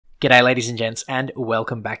G'day ladies and gents, and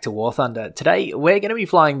welcome back to War Thunder. Today we're going to be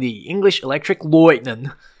flying the English Electric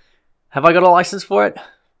Lightning. Have I got a license for it?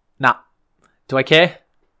 Nah. Do I care?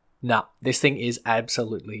 Nah. This thing is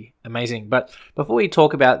absolutely amazing. But before we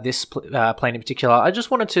talk about this plane in particular, I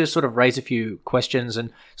just wanted to sort of raise a few questions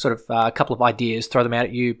and sort of a couple of ideas, throw them out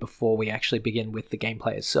at you before we actually begin with the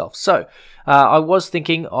gameplay itself. So, I was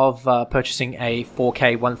thinking of purchasing a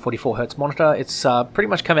 4K 144Hz monitor. It's pretty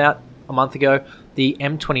much come out a month ago. The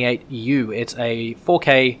M28U. It's a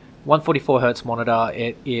 4K 144Hz monitor.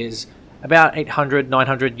 It is about 800,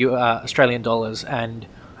 900 Australian dollars, and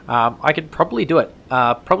I could probably do it.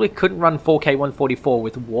 Probably couldn't run 4K 144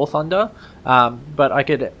 with War Thunder, but I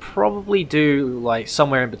could probably do like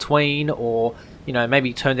somewhere in between, or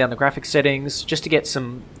maybe turn down the graphics settings just to get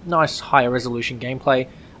some nice higher resolution gameplay.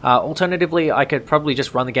 Alternatively, I could probably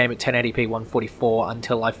just run the game at 1080p 144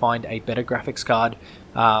 until I find a better graphics card.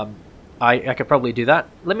 I could probably do that.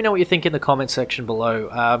 Let me know what you think in the comments section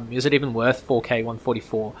below. Is it even worth 4K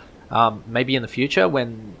 144? Maybe in the future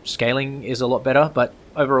when scaling is a lot better, but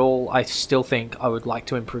overall I still think I would like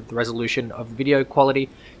to improve the resolution of video quality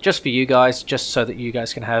just for you guys, just so that you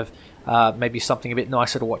guys can have maybe something a bit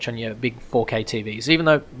nicer to watch on your big 4K TVs. Even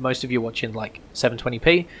though most of you watch in like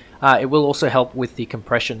 720p, it will also help with the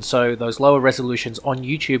compression, so those lower resolutions on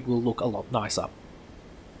YouTube will look a lot nicer.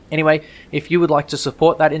 Anyway, if you would like to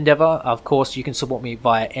support that endeavor, of course you can support me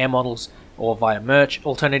via air models or via merch.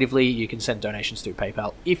 Alternatively, you can send donations through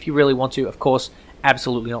PayPal if you really want to. Of course,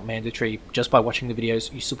 absolutely not mandatory. Just by watching the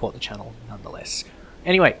videos, you support the channel nonetheless.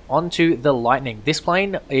 Anyway, on to the Lightning. This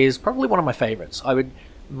plane is probably one of my favorites. I would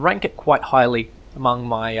rank it quite highly among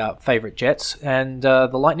my favorite jets, and the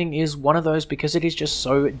Lightning is one of those because it is just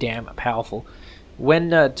so damn powerful. When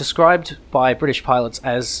described by British pilots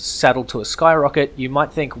as saddled to a skyrocket, you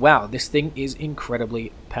might think, wow, this thing is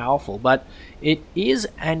incredibly powerful, but it is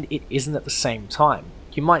and it isn't at the same time.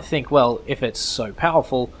 You might think, well, if it's so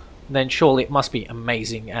powerful, then surely it must be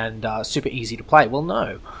amazing and super easy to play. Well,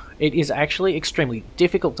 no, it is actually extremely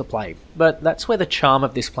difficult to play, but that's where the charm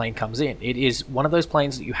of this plane comes in. It is one of those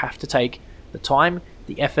planes that you have to take the time,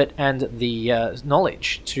 the effort, and the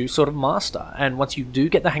knowledge to sort of master, and once you do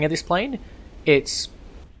get the hang of this plane, it's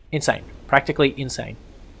insane, practically insane.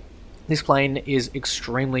 This plane is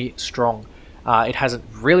extremely strong. It has a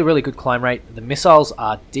really good climb rate. The missiles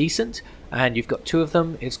are decent, and you've got two of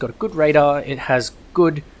them. It's got a good radar. It has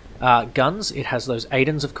good guns. It has those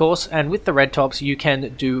Aidens, of course, and with the red tops, you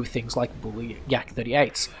can do things like bully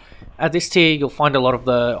Yak-38s. At this tier, you'll find a lot of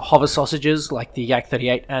the hover sausages, like the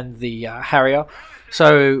Yak-38 and the Harrier.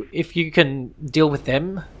 So if you can deal with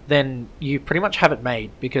them, then you pretty much have it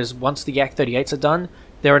made, because once the Yak-38s are done,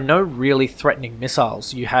 there are no really threatening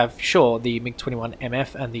missiles. You have, sure, the MiG-21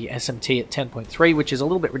 MF and the SMT at 10.3, which is a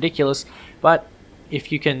little bit ridiculous, but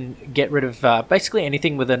if you can get rid of basically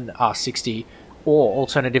anything with an R60, or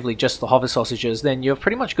alternatively just the hover sausages, then you're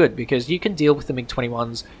pretty much good, because you can deal with the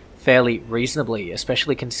MiG-21s fairly reasonably,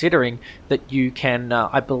 especially considering that you can,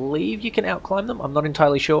 I believe you can outclimb them, I'm not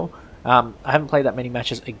entirely sure. I haven't played that many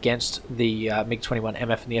matches against the MiG-21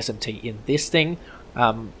 MF and the SMT in this thing,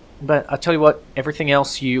 but I tell you what, everything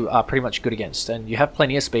else you are pretty much good against, and you have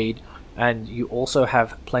plenty of speed, and you also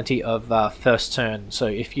have plenty of first turn. So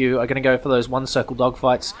if you are going to go for those one-circle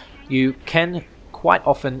dogfights, you can quite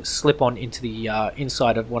often slip on into the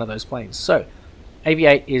inside of one of those planes. So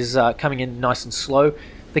AV-8 is coming in nice and slow.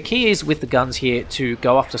 The key is with the guns here to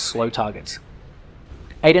go after slow targets.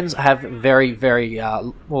 Aidens have very,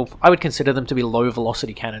 well, I would consider them to be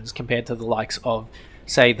low-velocity cannons compared to the likes of,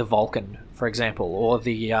 say, the Vulcan, for example, or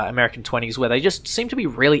the American 20s, where they just seem to be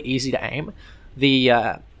really easy to aim.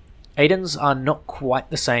 The Aidens are not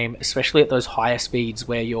quite the same, especially at those higher speeds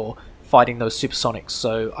where you're fighting those supersonics.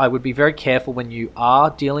 So I would be very careful when you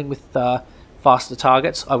are dealing with faster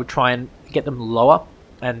targets. I would try and get them lower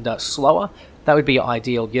and slower. That would be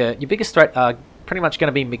ideal. Your biggest threat are pretty much going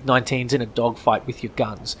to be MiG-19s in a dogfight with your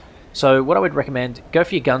guns. So what I would recommend, go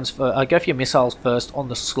for your guns, go for your missiles first on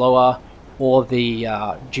the slower or the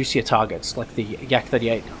juicier targets, like the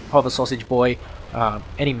Yak-38, Hover Sausage Boy,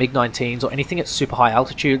 any MiG-19s, or anything at super high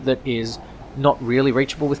altitude that is not really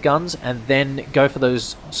reachable with guns, and then go for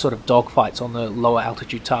those sort of dogfights on the lower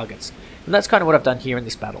altitude targets. And that's kind of what I've done here in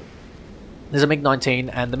this battle. There's a MiG-19,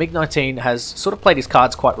 and the MiG-19 has sort of played his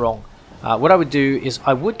cards quite wrong. What I would do is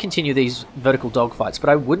I would continue these vertical dogfights,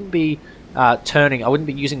 but I wouldn't be turning, I wouldn't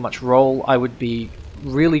be using much roll. I would be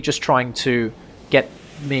really just trying to get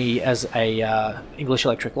me as a English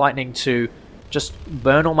Electric Lightning to just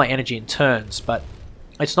burn all my energy in turns, but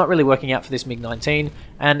it's not really working out for this MiG-19,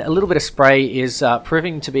 and a little bit of spray is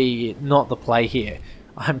proving to be not the play here.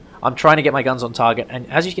 I'm trying to get my guns on target, and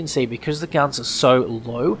as you can see, because the guns are so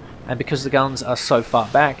low and because the guns are so far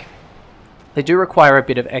back, they do require a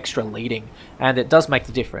bit of extra leading, and it does make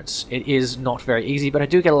the difference. It is not very easy, but I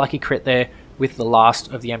do get a lucky crit there with the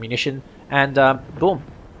last of the ammunition, and boom,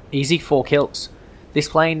 easy 4 kills. This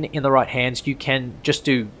plane in the right hands, you can just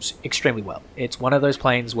do extremely well. It's one of those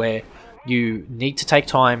planes where you need to take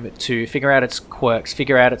time to figure out its quirks,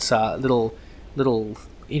 figure out its little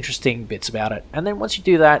interesting bits about it, and then once you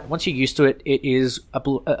do that, once you're used to it, it is a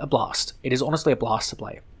blast. It is honestly a blast to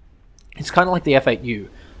play. It's kind of like the F.8U,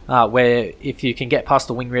 where if you can get past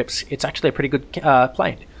the wing rips, it's actually a pretty good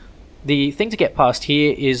plane. The thing to get past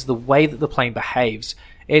here is the way that the plane behaves.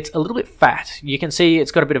 It's a little bit fat. You can see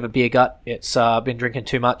it's got a bit of a beer gut. It's been drinking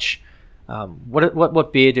too much.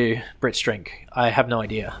 What beer do Brits drink? I have no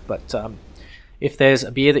idea, but if there's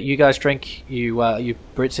a beer that you guys drink, you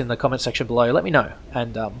Brits in the comment section below, let me know.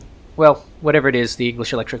 And well, whatever it is, the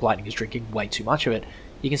English Electric Lightning is drinking way too much of it.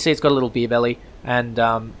 You can see it's got a little beer belly, and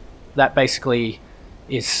that basically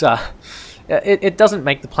is it doesn't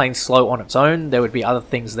make the plane slow on its own. There would be other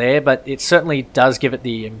things there, but it certainly does give it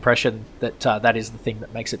the impression that that is the thing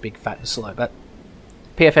that makes it big, fat, and slow. But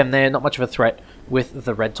PFM there, not much of a threat with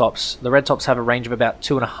the red tops. The red tops have a range of about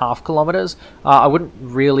 2.5 kilometers. I wouldn't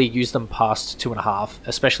really use them past 2.5,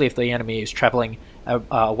 especially if the enemy is traveling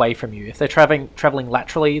away from you. If they're traveling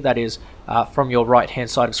laterally, that is from your right hand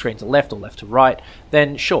side of screen to left or left to right,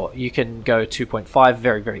 then sure, you can go 2.5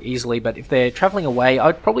 very, very easily. But if they're traveling away,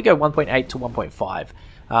 I'd probably go 1.8 to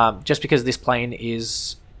 1.5, just because this plane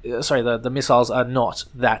is the missiles are not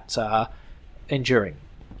that enduring.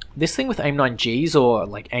 This thing with AIM-9Gs or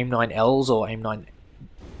like AIM-9Ls or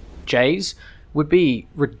AIM-9Js would be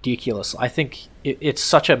ridiculous. I think it's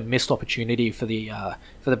such a missed opportunity for the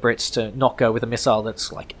Brits to not go with a missile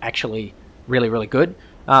that's like actually really, really good.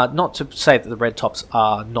 Not to say that the red tops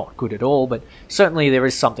are not good at all, but certainly there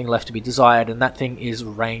is something left to be desired, and that thing is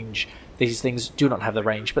range. These things do not have the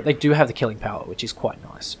range, but they do have the killing power, which is quite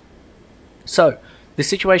nice. So the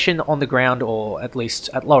situation on the ground, or at least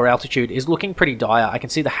at lower altitude, is looking pretty dire. I can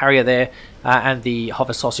see the Harrier there, and the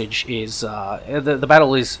Hover Sausage is... the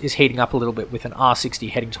battle is heating up a little bit with an R60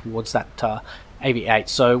 heading towards that AV-8.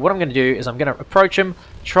 So what I'm going to do is I'm going to approach him,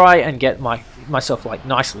 try and get myself like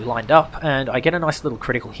nicely lined up, and I get a nice little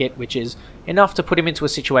critical hit, which is enough to put him into a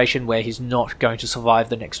situation where he's not going to survive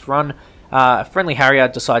the next run. A friendly Harrier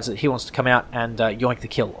decides that he wants to come out and yoink the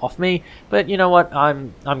kill off me, but you know what?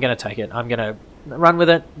 I'm going to take it. I'm going to run with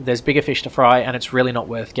it. There's bigger fish to fry, and it's really not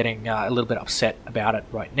worth getting a little bit upset about it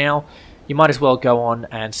right now. You might as well go on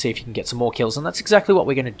and see if you can get some more kills, and that's exactly what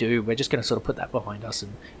we're going to do. We're just going to sort of put that behind us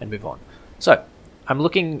and move on. So I'm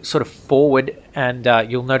looking sort of forward, and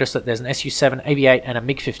you'll notice that there's an Su-7, AV-8, and a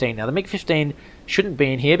MiG-15. Now the MiG-15 shouldn't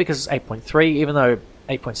be in here because it's 8.3, even though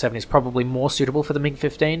 8.7 is probably more suitable for the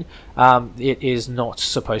MiG-15. It is not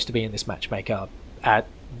supposed to be in this matchmaker at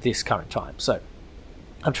this current time. So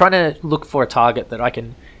I'm trying to look for a target that I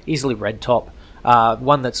can easily red top,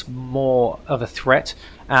 one that's more of a threat.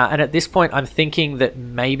 And at this point, I'm thinking that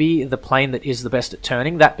maybe the plane that is the best at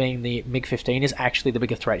turning, that being the MiG-15, is actually the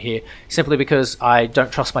bigger threat here, simply because I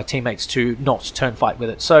don't trust my teammates to not turn fight with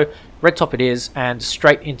it. So red top it is, and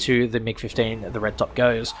straight into the MiG-15 the red top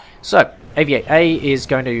goes. So AV-8A is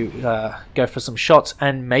going to go for some shots,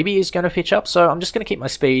 and maybe is going to pitch up. So I'm just going to keep my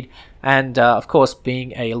speed, and of course,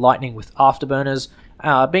 being a Lightning with afterburners,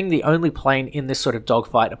 being the only plane in this sort of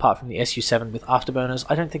dogfight, apart from the Su-7 with afterburners,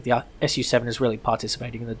 I don't think the Su-7 is really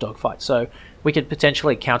participating in the dogfight, so we could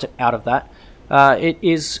potentially count it out of that. It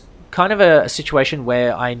is kind of a situation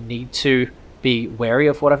where I need to be wary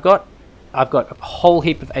of what I've got. I've got a whole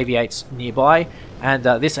heap of AV-8s nearby, and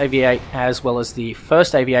this AV-8, as well as the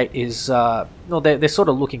first AV-8, is well, they're sort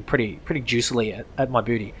of looking pretty juicily at my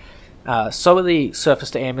booty. So are the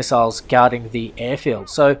surface-to-air missiles guarding the airfield.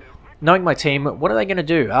 So knowing my team, what are they going to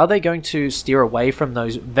do? Are they going to steer away from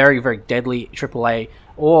those very, very deadly AAA,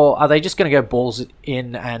 or are they just going to go balls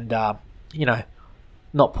in and, you know,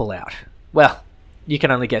 not pull out? Well, you can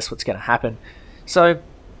only guess what's going to happen. So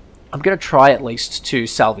I'm going to try at least to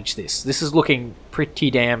salvage this. This is looking pretty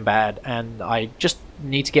damn bad, and I just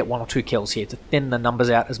need to get 1 or 2 kills here to thin the numbers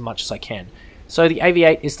out as much as I can. So the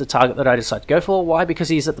AV-8 is the target that I decide to go for. Why? Because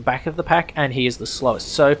he's at the back of the pack and he is the slowest.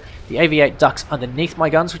 So the AV-8 ducks underneath my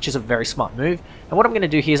guns, which is a very smart move. And what I'm going to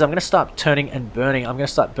do here is I'm going to start turning and burning. I'm going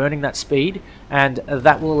to start burning that speed, and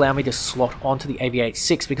that will allow me to slot onto the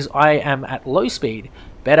AV-8-6 because I am at low speed,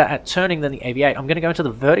 better at turning than the AV-8. I'm going to go into the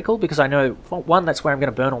vertical because I know, one, that's where I'm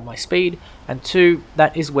going to burn all my speed, and two,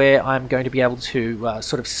 that is where I'm going to be able to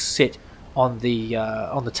sort of sit on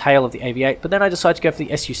the tail of the AV8, but then I decided to go for the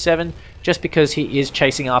SU7 just because he is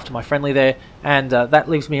chasing after my friendly there, and that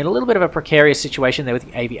leaves me in a little bit of a precarious situation there with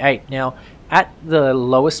the AV8. Now, at the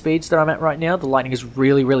lower speeds that I'm at right now, the Lightning is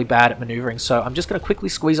really, really bad at maneuvering, so I'm just going to quickly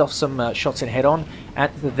squeeze off some shots in head-on,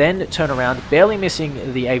 and then turn around, barely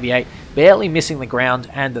missing the AV8, barely missing the ground,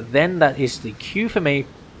 and then that is the cue for me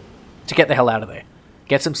to get the hell out of there.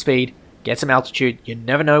 Get some speed, get some altitude. You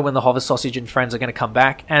never know when the hover sausage and friends are going to come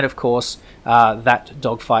back, and of course that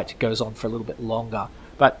dogfight goes on for a little bit longer.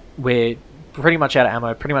 But we're pretty much out of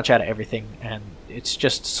ammo, pretty much out of everything, and it's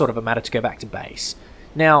just sort of a matter to go back to base.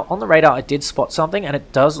 Now, on the radar I did spot something, and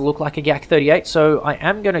it does look like a Yak-38, so I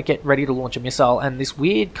am going to get ready to launch a missile, and this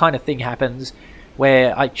weird kind of thing happens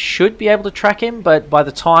where I should be able to track him, but by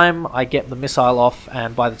the time I get the missile off,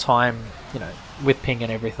 and by the time, you know, with ping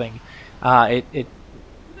and everything, I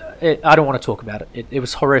don't want to talk about it. It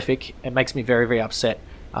was horrific. It makes me very, very upset.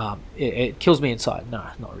 It kills me inside. No,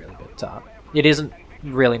 not really, but it isn't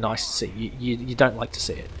really nice to see. You don't like to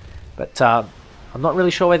see it. But I'm not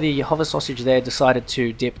really sure why the hover sausage there decided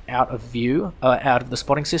to dip out of view, out of the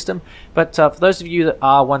spotting system. But for those of you that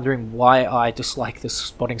are wondering why I dislike the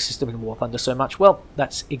spotting system in War Thunder so much, well,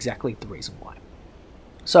 that's exactly the reason why.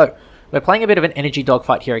 So, we're playing a bit of an energy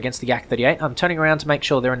dogfight here against the Yak-38. I'm turning around to make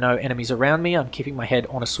sure there are no enemies around me. I'm keeping my head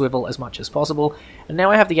on a swivel as much as possible. And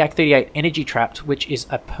now I have the Yak-38 energy trapped, which is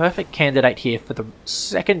a perfect candidate here for the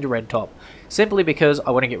second red top. Simply because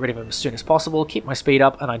I want to get rid of him as soon as possible, keep my speed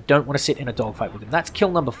up, and I don't want to sit in a dogfight with him. That's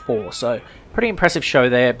kill number 4, so pretty impressive show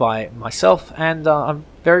there by myself, and I'm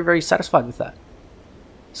very, very satisfied with that.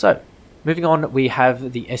 So, moving on, we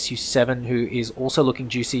have the SU7, who is also looking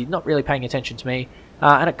juicy, not really paying attention to me.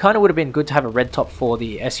 And it kind of would have been good to have a red top for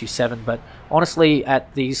the SU7, but honestly,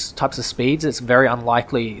 at these types of speeds, it's very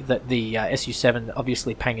unlikely that the SU7,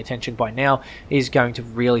 obviously paying attention by now, is going to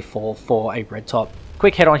really fall for a red top.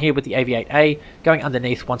 Quick head on here with the AV8A, going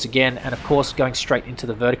underneath once again, and of course going straight into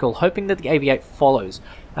the vertical, hoping that the AV8 follows.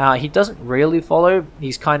 He doesn't really follow.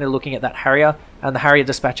 He's kind of looking at that Harrier, and the Harrier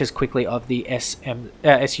dispatches quickly of the SU7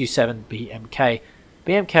 BMK.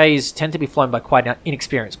 BMKs tend to be flown by quite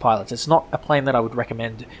inexperienced pilots. It's not a plane that I would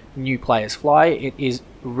recommend new players fly. It is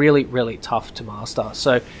really, really tough to master.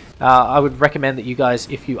 So I would recommend that you guys,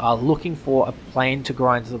 if you are looking for a plane to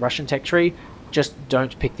grind the Russian tech tree, just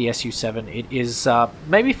don't pick the SU7. It is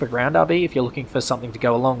maybe for ground RB if you're looking for something to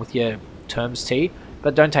go along with your terms T,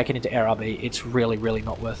 but don't take it into air RB. It's really, really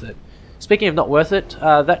not worth it. Speaking of not worth it,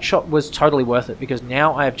 that shot was totally worth it, because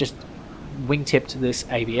now I have just wingtipped this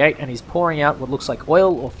AV8 and he's pouring out what looks like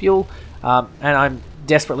oil or fuel, and I'm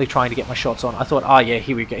desperately trying to get my shots on. I thought, oh yeah,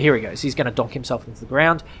 here he goes. He's going to donk himself into the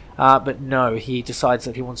ground, but no, he decides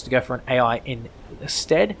that he wants to go for an AI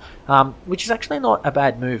instead, which is actually not a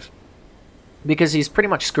bad move, because he's pretty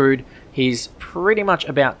much screwed. He's pretty much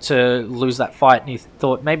about to lose that fight, and he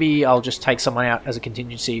thought, maybe I'll just take someone out as a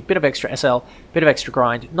contingency. Bit of extra SL, bit of extra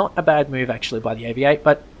grind. Not a bad move actually by the AV8,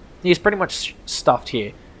 but he's pretty much stuffed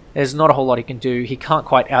here. There's not a whole lot he can do. He can't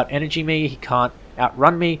quite out-energy me. He can't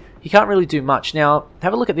outrun me. He can't really do much. Now,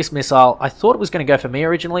 have a look at this missile. I thought it was going to go for me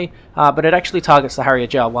originally, but it actually targets the Harrier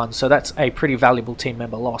JR1, so that's a pretty valuable team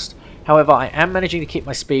member lost. However, I am managing to keep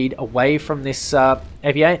my speed away from this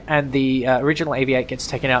AV8, and the original AV8 gets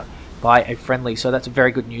taken out by a friendly, so that's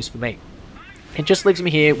very good news for me. It just leaves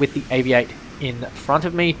me here with the AV8 in front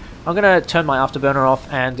of me. I'm going to turn my afterburner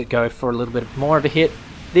off and go for a little bit more of a hit.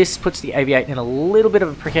 This puts the AV8 in a little bit of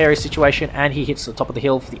a precarious situation, and he hits the top of the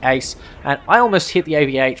hill for the ace, and I almost hit the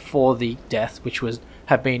AV8 for the death, which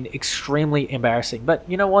have been extremely embarrassing. But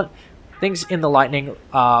you know what? Things in the Lightning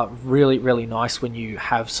are really, really nice when you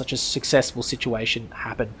have such a successful situation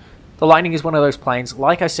happen. The Lightning is one of those planes,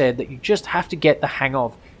 like I said, that you just have to get the hang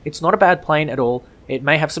of. It's not a bad plane at all. It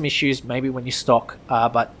may have some issues maybe when you stock,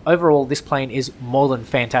 but overall this plane is more than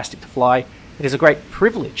fantastic to fly. It is a great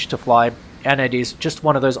privilege to fly, and it is just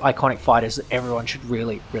one of those iconic fighters that everyone should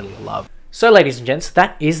really, really love. So ladies and gents,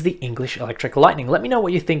 that is the English Electric Lightning. Let me know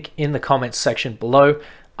what you think in the comments section below.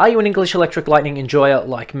 Are you an English Electric Lightning enjoyer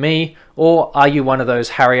like me, or are you one of those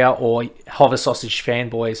Harrier or Hover Sausage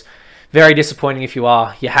fanboys? Very disappointing if you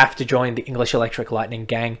are. You have to join the English Electric Lightning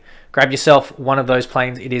gang. Grab yourself one of those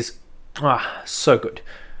planes. It is so good.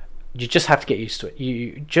 You just have to get used to it.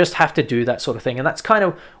 You just have to do that sort of thing. And that's kind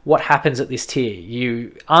of what happens at this tier.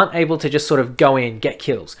 You aren't able to just sort of go in, get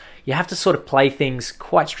kills. You have to sort of play things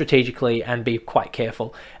quite strategically and be quite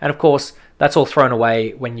careful. And of course, that's all thrown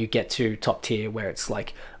away when you get to top tier, where it's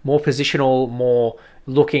like more positional, more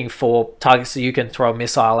looking for targets that you can throw a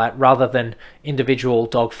missile at, rather than individual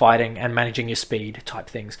dogfighting and managing your speed type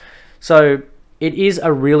things. So it is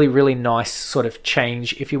a really, really nice sort of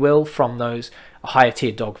change, if you will, from those higher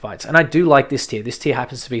tier dogfights. And I do like this tier. This tier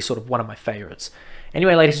happens to be sort of one of my favorites.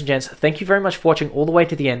 Anyway, ladies and gents, thank you very much for watching all the way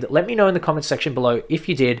to the end. Let me know in the comments section below if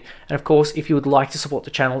you did. And of course, if you would like to support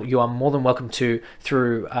the channel, you are more than welcome to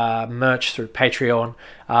through merch, through Patreon,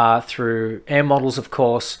 through air models, of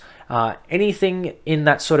course. Anything in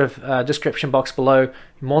that sort of description box below, you're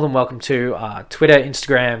more than welcome to. Twitter,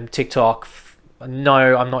 Instagram, TikTok.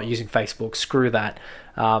 No, I'm not using Facebook. Screw that.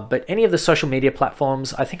 But any of the social media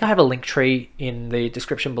platforms, I think I have a link tree in the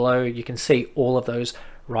description below. You can see all of those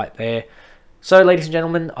right there. So, ladies and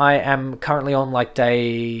gentlemen, I am currently on like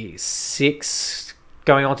day 6,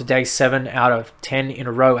 going on to day 7 out of 10 in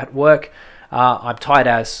a row at work. I'm tired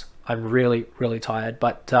as. I'm really, really tired,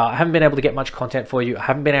 but I haven't been able to get much content for you. I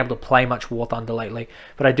haven't been able to play much War Thunder lately,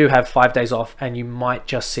 but I do have 5 days off, and you might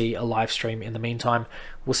just see a live stream in the meantime.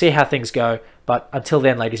 We'll see how things go, but until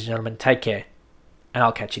then, ladies and gentlemen, take care, and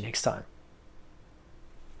I'll catch you next time.